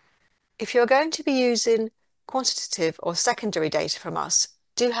 If you're going to be using quantitative or secondary data from us,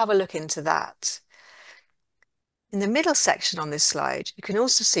 do have a look into that. In the middle section on this slide, you can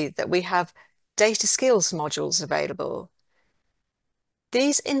also see that we have data skills modules available.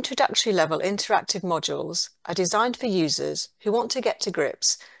 These introductory level interactive modules are designed for users who want to get to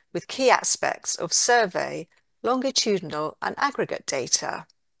grips with key aspects of survey, longitudinal and aggregate data.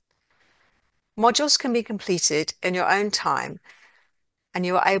 Modules can be completed in your own time and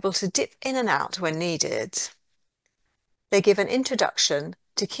you are able to dip in and out when needed. They give an introduction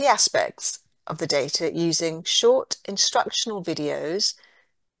to key aspects of the data using short instructional videos,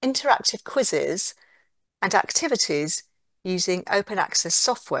 interactive quizzes, and activities using open access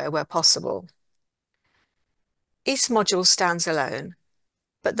software where possible. Each module stands alone,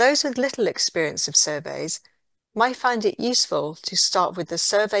 but those with little experience of surveys might find it useful to start with the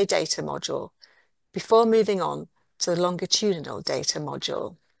survey data module before moving on to the longitudinal data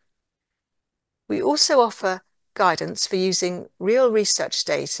module. We also offer guidance for using real research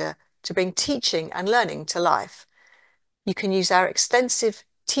data to bring teaching and learning to life. You can use our extensive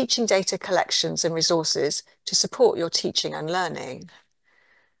teaching data collections and resources to support your teaching and learning.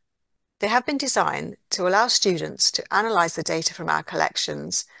 They have been designed to allow students to analyse the data from our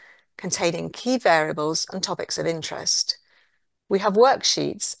collections containing key variables and topics of interest. We have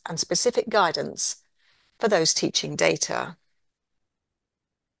worksheets and specific guidance for those teaching data.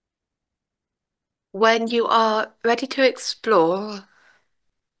 When you are ready to explore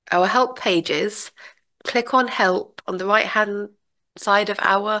our help pages, click on help on the right-hand side of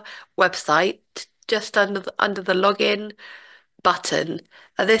our website, just under the login button.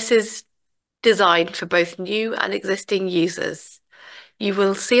 This is designed for both new and existing users. You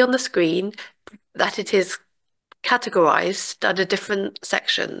will see on the screen that it is categorized under different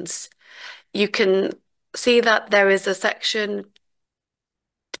sections. You can see that there is a section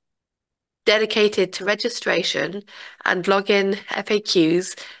dedicated to registration and login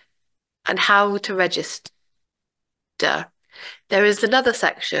FAQs and how to register. There is another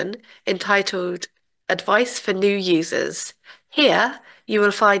section entitled Advice for New Users. Here you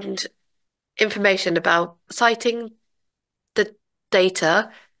will find information about citing the data,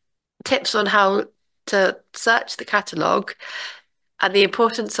 tips on how to search the catalogue, and the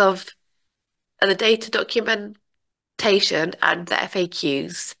importance of the data documentation and the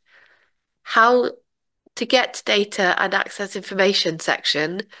FAQs. How to get data and access information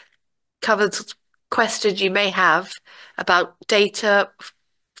section covers questions you may have about data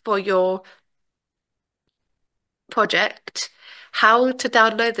for your project, how to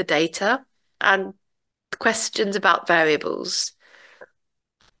download the data, and questions about variables.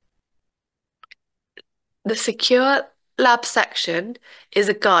 The Secure Lab section is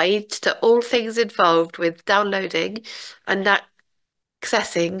a guide to all things involved with downloading and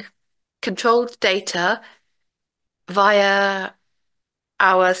accessing controlled data via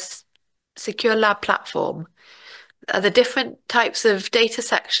our Secure Lab platform. The different types of data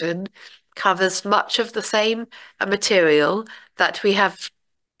section covers much of the same material that we have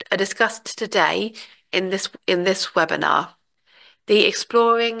discussed today in this webinar. The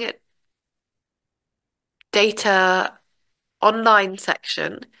Exploring Data Online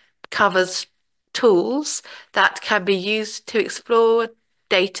section covers tools that can be used to explore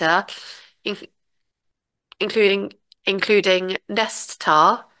data, in including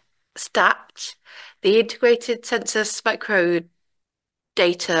NestStar, STAT, the Integrated Census Microdata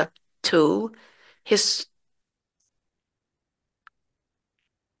tool, historical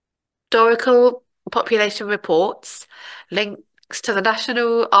population reports, links to the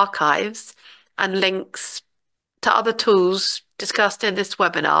National Archives, and links to other tools discussed in this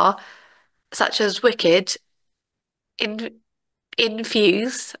webinar, such as Wicked,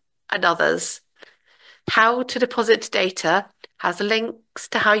 Infuse, and others. How to deposit data has links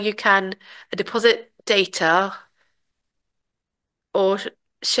to how you can deposit data or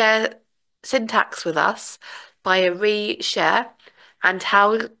share syntax with us via reshare, and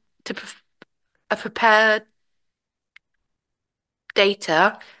how to prepare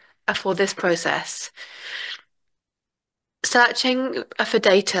data for this process. Searching for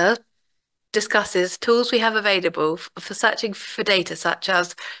data discusses tools we have available for searching for data, such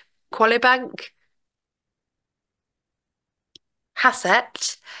as Qualibank,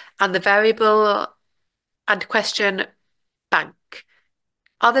 Hasset, and the variable and question bank.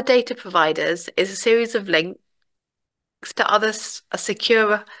 Other data providers is a series of links to other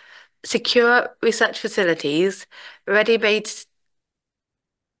secure research facilities, ready-made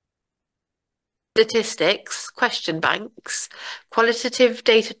statistics, question banks, qualitative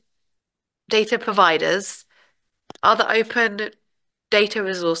data providers, other open data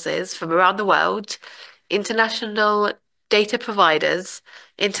resources from around the world, international data providers,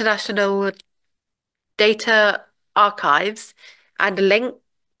 international data archives, and a link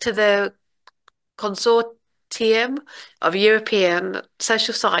to the Consortium of European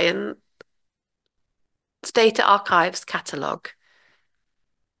Social Science Data Archives catalogue.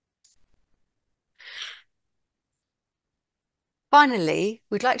 Finally,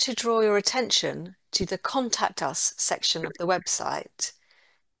 we'd like to draw your attention to the Contact Us section of the website.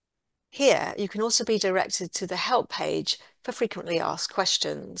 Here, you can also be directed to the help page for frequently asked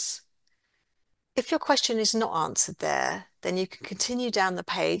questions. If your question is not answered there, then you can continue down the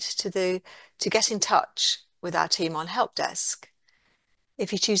page to get in touch with our team on Help Desk.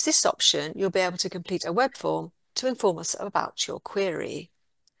 If you choose this option, you'll be able to complete a web form to inform us about your query.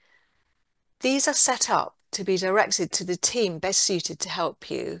 These are set up to be directed to the team best suited to help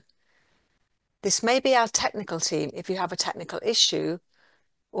you. This may be our technical team if you have a technical issue,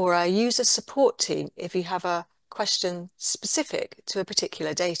 or our user support team if you have a question specific to a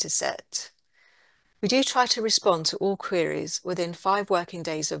particular data set. We do try to respond to all queries within 5 working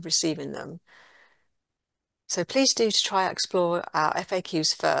days of receiving them. So please do try to explore our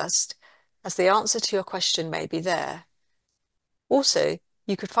FAQs first as the answer to your question may be there. Also,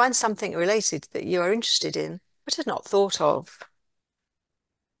 you could find something related that you are interested in but had not thought of.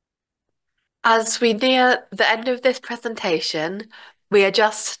 As we near the end of this presentation, we are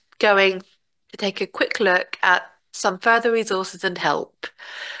just going to take a quick look at some further resources and help.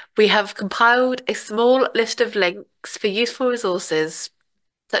 We have compiled a small list of links for useful resources,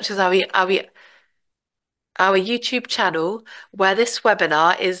 such as our YouTube channel, where this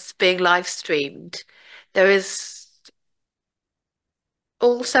webinar is being live streamed. There is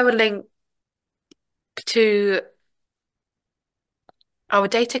also a link to our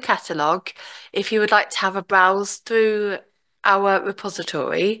data catalogue if you would like to have a browse through our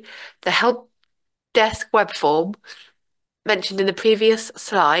repository. The help desk web form mentioned in the previous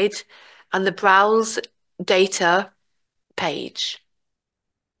slide, and the browse data page.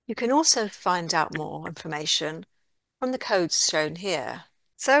 You can also find out more information from the codes shown here.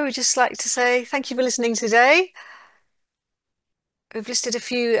 So we'd just like to say thank you for listening today. We've listed a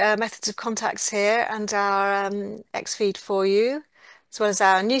few methods of contacts here and our X feed for you, as well as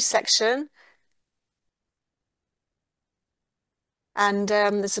our news section. And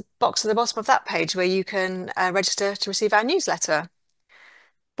there's a box at the bottom of that page where you can register to receive our newsletter.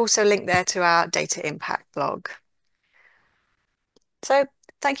 We've also linked there to our data impact blog. So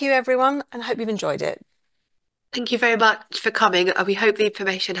thank you everyone, and I hope you've enjoyed it. Thank you very much for coming. We hope the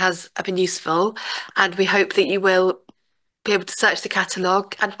information has been useful, and we hope that you will be able to search the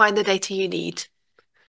catalogue and find the data you need.